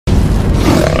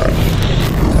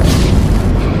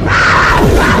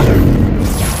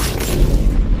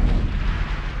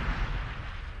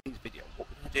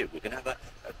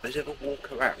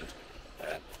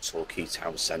Torquay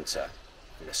town centre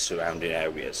and the surrounding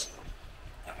areas.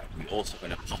 We're also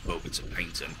going to pop over to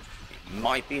Paynton. It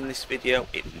might be in this video,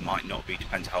 it might not be,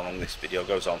 depends how long this video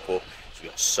goes on for, so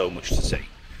we've got so much to see.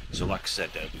 So like I said,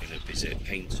 we're going to visit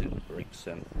Paynton,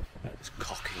 Brixham, there's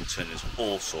Cockington, there's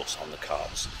all sorts on the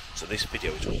cards. So this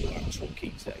video is all about Torquay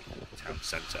today, the town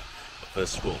centre. But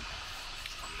first of all, I'm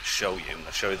going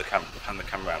to show you, pan the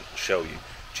camera around and show you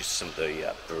just some of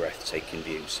the breathtaking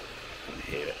views from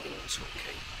here in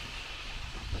Torquay.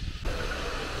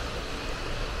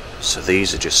 So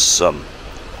these are just some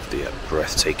of the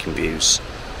breathtaking views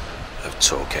of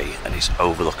Torquay, and it's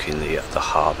overlooking the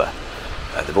harbour.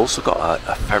 They've also got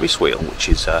a Ferris wheel, which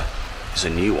is a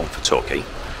new one for Torquay.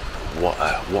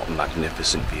 What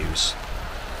magnificent views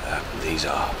these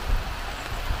are.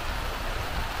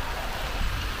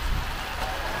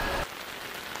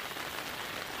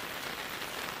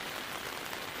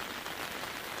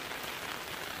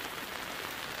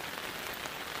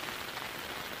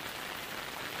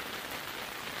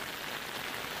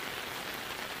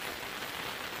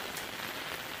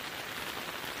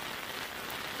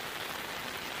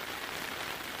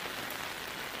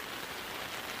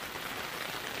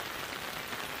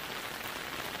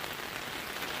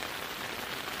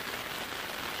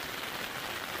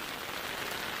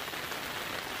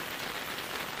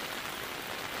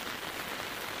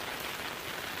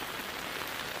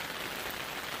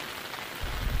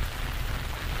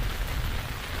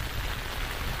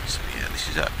 So yeah, this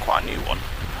is quite a new one.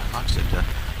 Like I said,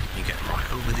 you get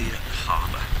right over the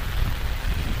harbour.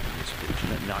 It's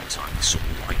fortunate at night time the sun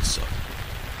lights up,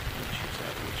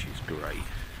 which is great.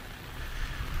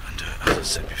 And as I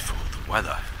said before, the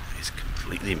weather is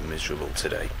completely miserable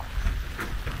today.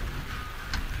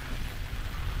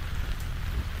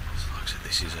 So like I said,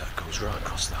 this is goes right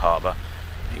across the harbour.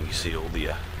 You can see all the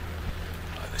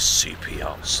like the super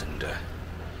yachts, and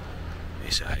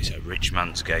it's a rich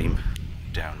man's game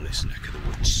down this neck of the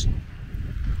woods.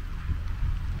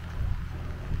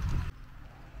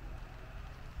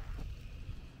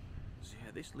 So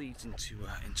yeah, this leads into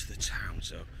the town.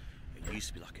 So it used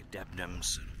to be like a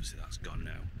Debenhams, and obviously that's gone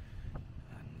now.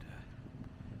 And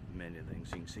many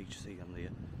things you can see on the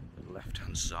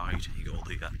left-hand side. You got all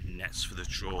the nets for the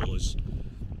trawlers,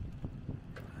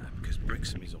 because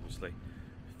Brixham is obviously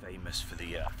famous for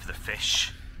the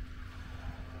fish.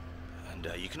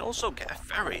 And you can also get a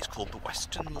ferry. It's called the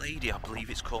Western Lady, I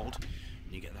believe it's called.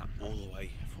 And you get that all the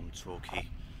way from Torquay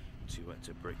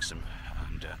to Brixham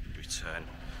and return.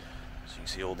 So you can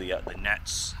see all the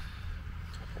nets.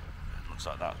 It looks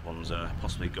like that one's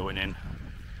possibly going in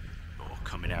or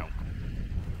coming out.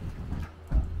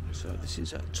 So this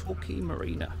is Torquay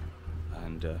Marina,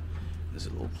 and there's a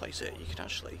little place here you can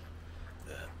actually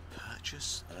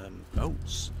purchase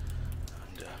boats.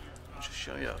 And I'll just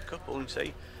show you a couple and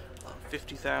see.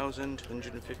 50,000,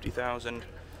 150,000,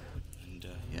 and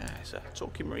yeah, it's a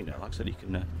Torquay Marina. Like I said, you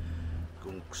can go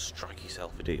and strike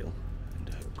yourself a deal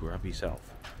and grab yourself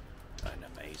an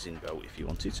amazing boat if you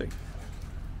wanted to.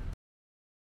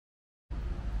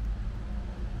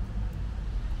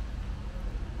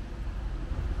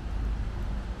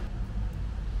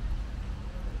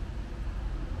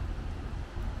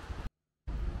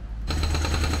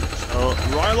 So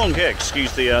right along here,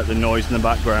 excuse the noise in the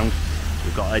background.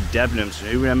 We've got a Debenhams.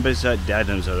 Who remembers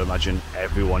Debenhams? I'd imagine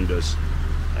everyone does.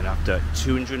 And after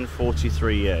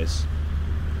 243 years,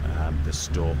 the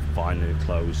store finally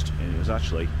closed. And it was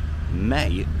actually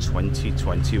May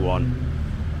 2021. And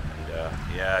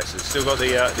yeah, so it's still got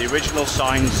the original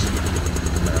signs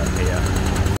here.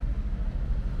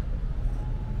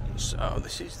 So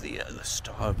this is the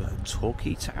start of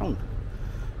Torquay town,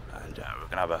 and we're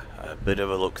gonna have a bit of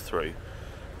a look through,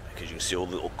 because you can see all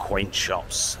the little quaint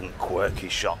shops and quirky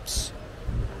shops.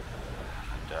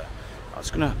 And I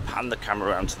was going to pan the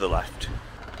camera around to the left,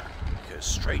 because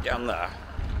straight down there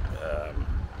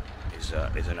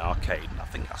is an arcade. And I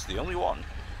think that's the only one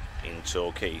in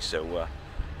Torquay, so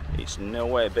it's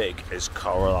nowhere big as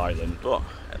Coral Island, but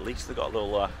at least they've got a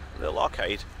little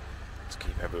arcade to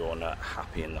keep everyone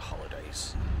happy in the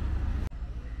holidays.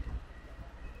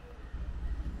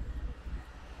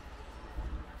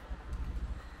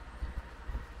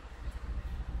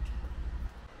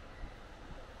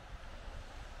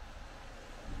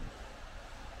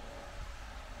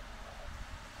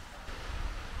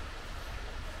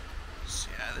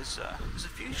 There's a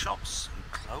few shops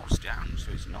closed down,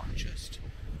 so it's not just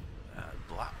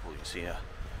Blackpool. You see the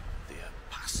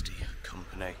pasty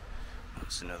company,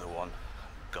 that's another one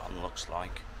gone, looks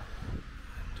like.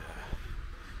 And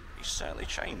it's certainly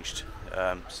changed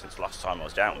since last time I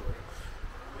was down.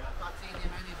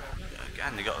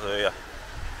 Again, they got the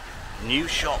new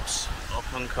shops up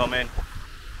and coming.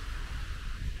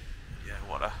 Yeah,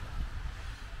 what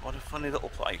a funny little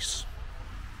place.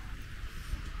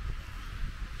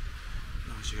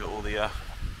 Nice, you got all the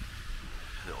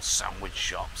little sandwich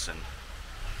shops and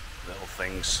little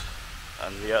things.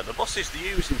 And the buses they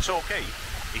use in Torquay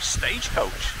is Stagecoach.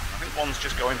 I think one's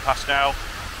just going past now.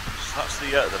 So that's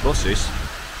the buses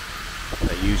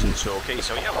they use in Torquay.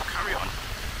 So yeah, we'll carry on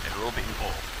a little bit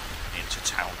more into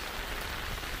town.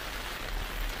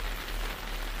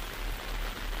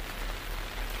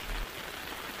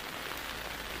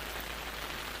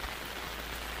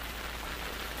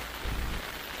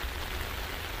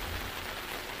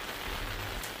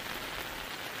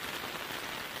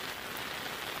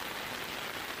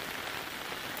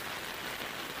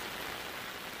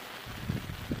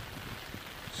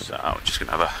 So I'm just going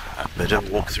to have a bit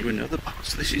of walk through another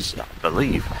bus. This is, I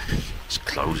believe, it's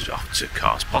closed off to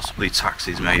cars, possibly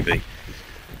taxis maybe.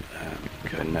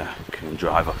 Can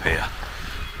drive up here.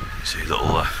 You see a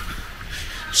little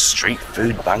street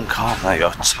food bank, aren't they?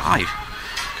 Or Thai. Look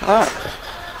at that.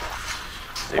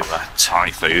 They have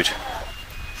Thai food.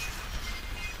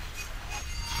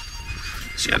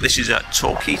 So yeah, this is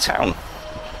Torquay town.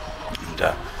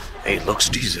 And it looks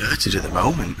deserted at the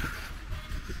moment.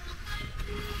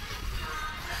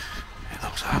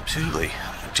 Absolutely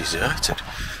deserted.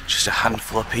 Just a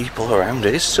handful of people around.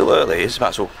 It is still early, it's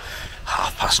about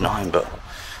 9:30, but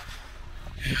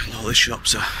all the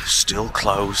shops are still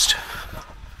closed.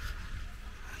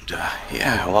 And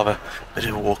yeah, we'll have a bit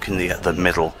of a walk in the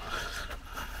middle.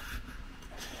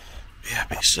 Yeah,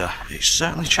 but it's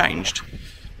certainly changed.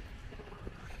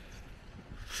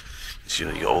 So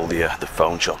you got all the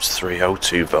phone shops,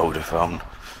 302 Vodafone.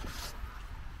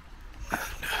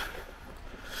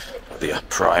 The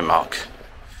Primark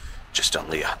just on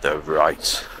the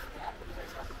right.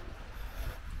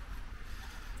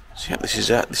 So yeah, this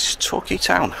is Torquay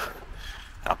town.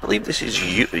 I believe this is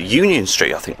Union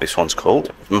Street. I think this one's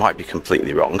called. Might be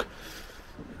completely wrong.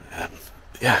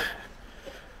 Yeah,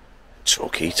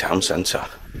 Torquay town centre.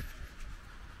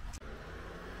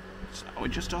 So we're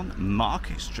just on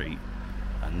Market Street,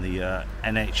 and the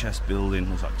NHS building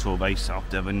was like Torquay South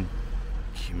Devon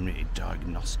Community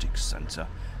Diagnostics Centre.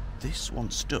 This one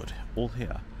stood, all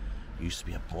here, used to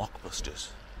be a Blockbusters,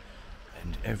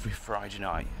 and every Friday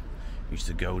night we used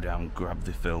to go down, grab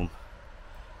the film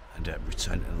and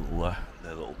return to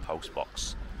their little post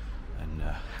box. And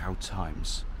how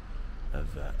times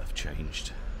have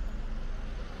changed.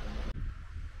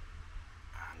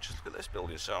 And just look at this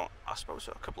building. So I spoke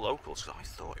to a couple of locals, so I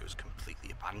thought it was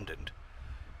completely abandoned,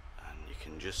 and you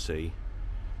can just see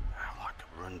how like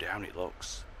run down it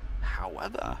looks.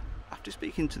 However, after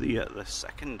speaking to the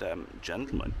second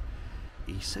gentleman,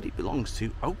 he said it belongs to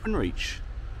Openreach,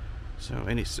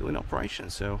 and it's still in operation.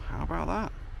 So how about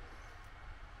that?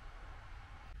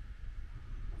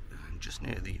 And just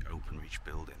near the Openreach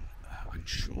building, I'm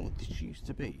sure this used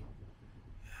to be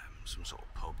some sort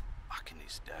of pub back in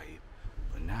its day,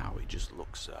 but now it just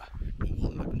looks a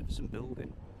magnificent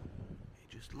building.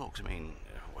 It just looks, I mean,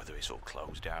 whether it's all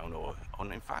closed down or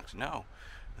in fact, no.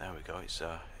 There we go.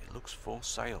 It looks for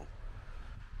sale.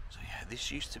 So yeah, this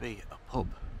used to be a pub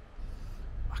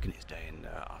back in its day, and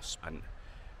I spent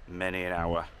many an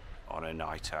hour on a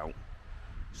night out.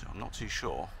 So I'm not too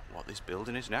sure what this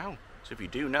building is now. So if you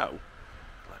do know,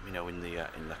 let me know in the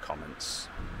comments.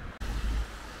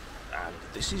 And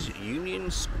this is Union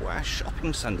Square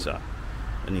Shopping Centre,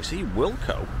 and you see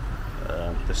Wilko.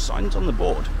 The sign's on the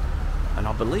board, and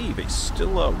I believe it's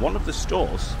still one of the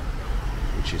stores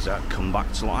which is come back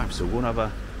to life. So we'll have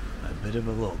a bit of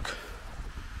a look.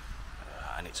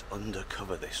 And it's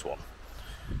undercover, this one,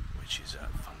 which is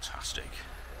fantastic.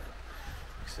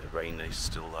 The rain is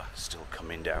still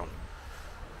coming down.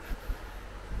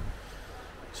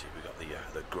 See, we got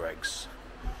the Greggs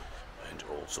and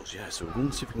all sorts. Yeah, so we're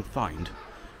going to see if we can find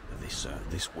this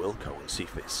Wilko and see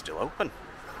if it's still open.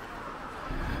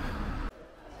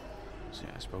 So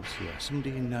yeah, I spoke to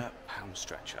somebody in Pound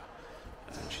Stretcher,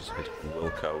 and she said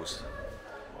Wilko's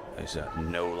is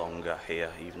no longer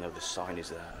here, even though the sign is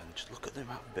there. And just look at the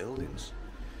amount of buildings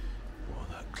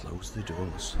that close the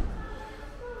doors.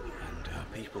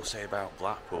 And people say about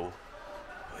Blackpool,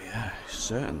 but yeah,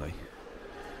 certainly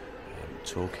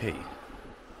Torquay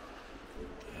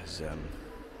has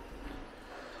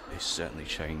certainly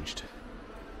changed.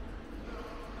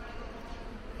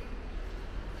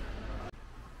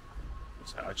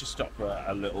 So I just stopped for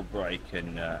a little break,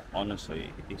 and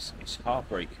honestly, it's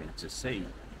heartbreaking to see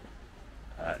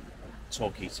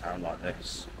Torquay town like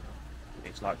this.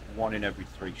 It's like 1 in every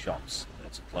 3 shops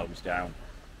that's closed down,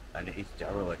 and it is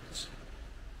derelict.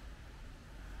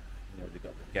 You know, they've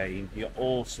got the game. You got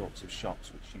all sorts of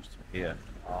shops which used to be here.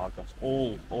 Argos,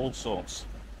 all sorts.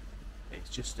 It's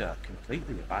just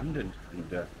completely abandoned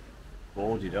and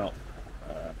boarded up.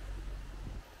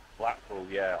 Blackpool,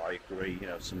 yeah, I agree. You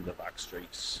know, some of the back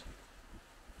streets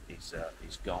is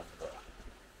gone, but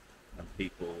and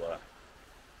people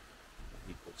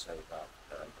say about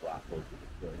Blackpool,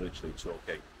 literally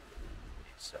Torquay,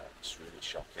 it's really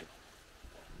shocking.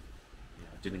 You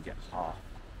know, I didn't get half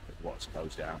of what's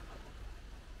closed down,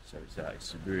 so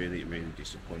it's really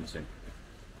disappointing.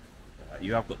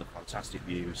 You have got the fantastic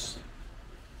views,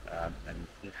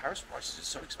 and house prices are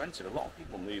so expensive. A lot of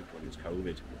people moved when it was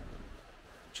COVID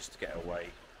just to get away,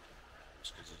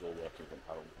 just because it's all working from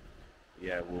home.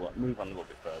 Yeah, we'll move on a little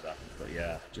bit further, but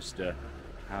yeah, just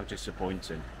how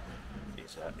disappointing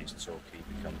is Torquay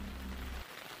become.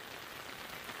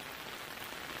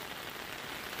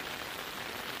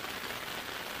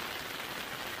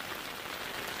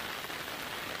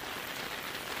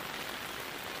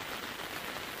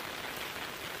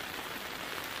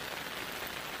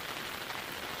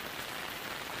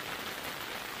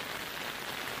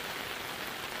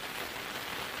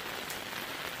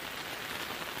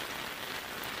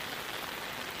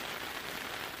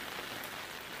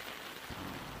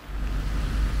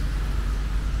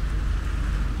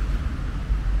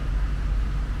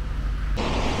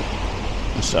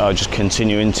 So just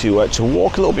continuing to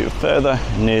walk a little bit further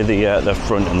near the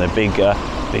front and the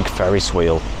big Ferris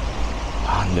wheel.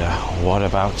 And what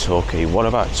about Torquay? What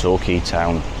about Torquay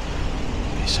town?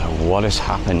 So what has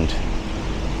happened?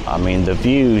 I mean, the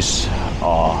views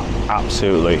are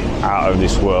absolutely out of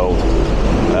this world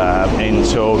in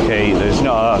Torquay. There's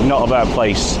not a bad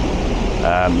place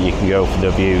you can go for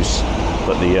the views,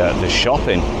 but the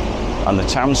shopping and the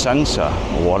town centre.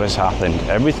 What has happened?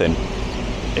 Everything.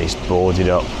 It's boarded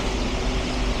up,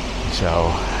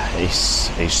 so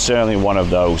it's certainly one of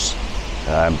those.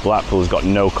 Blackpool's got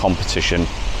no competition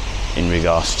in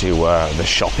regards to the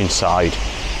shopping side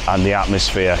and the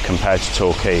atmosphere compared to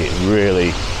Torquay.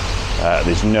 Really,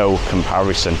 there's no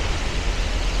comparison.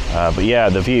 But yeah,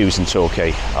 the views in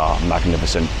Torquay are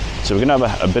magnificent. So we're going to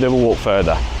have a bit of a walk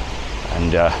further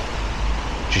and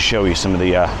just show you some of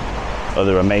the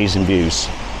other amazing views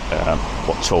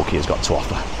what Torquay has got to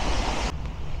offer.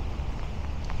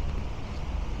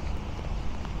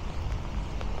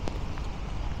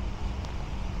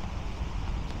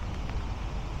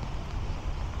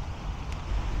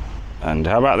 And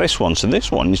how about this one? So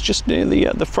this one is just near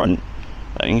the front,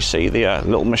 and you can see the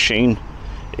little machine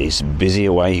is busy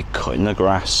away cutting the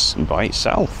grass by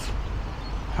itself.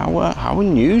 How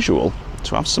unusual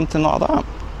to have something like that.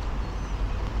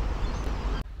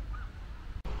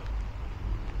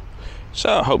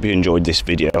 So I hope you enjoyed this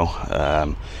video.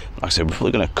 Like I said, we're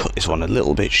probably going to cut this one a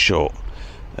little bit short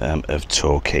of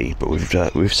Torquay, but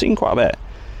we've seen quite a bit,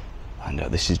 and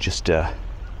this is just the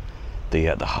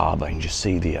harbour. You can just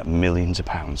see the millions of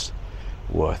pounds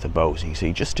worth of boats. You can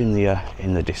see just in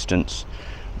the distance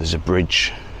there's a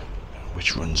bridge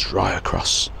which runs right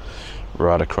across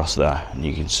there, and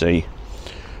you can see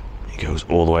it goes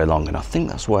all the way along, and I think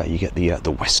that's where you get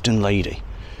the Western Lady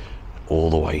all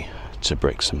the way to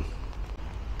Brixham.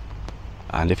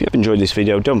 And if you have enjoyed this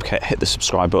video, don't forget, hit the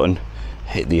subscribe button,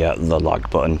 hit the like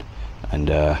button, and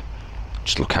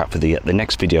just look out for the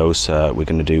next videos. We're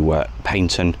going to do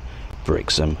Paignton,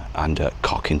 Brixham and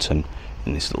Cockington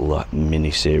in this little mini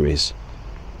series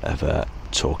of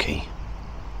Torquay.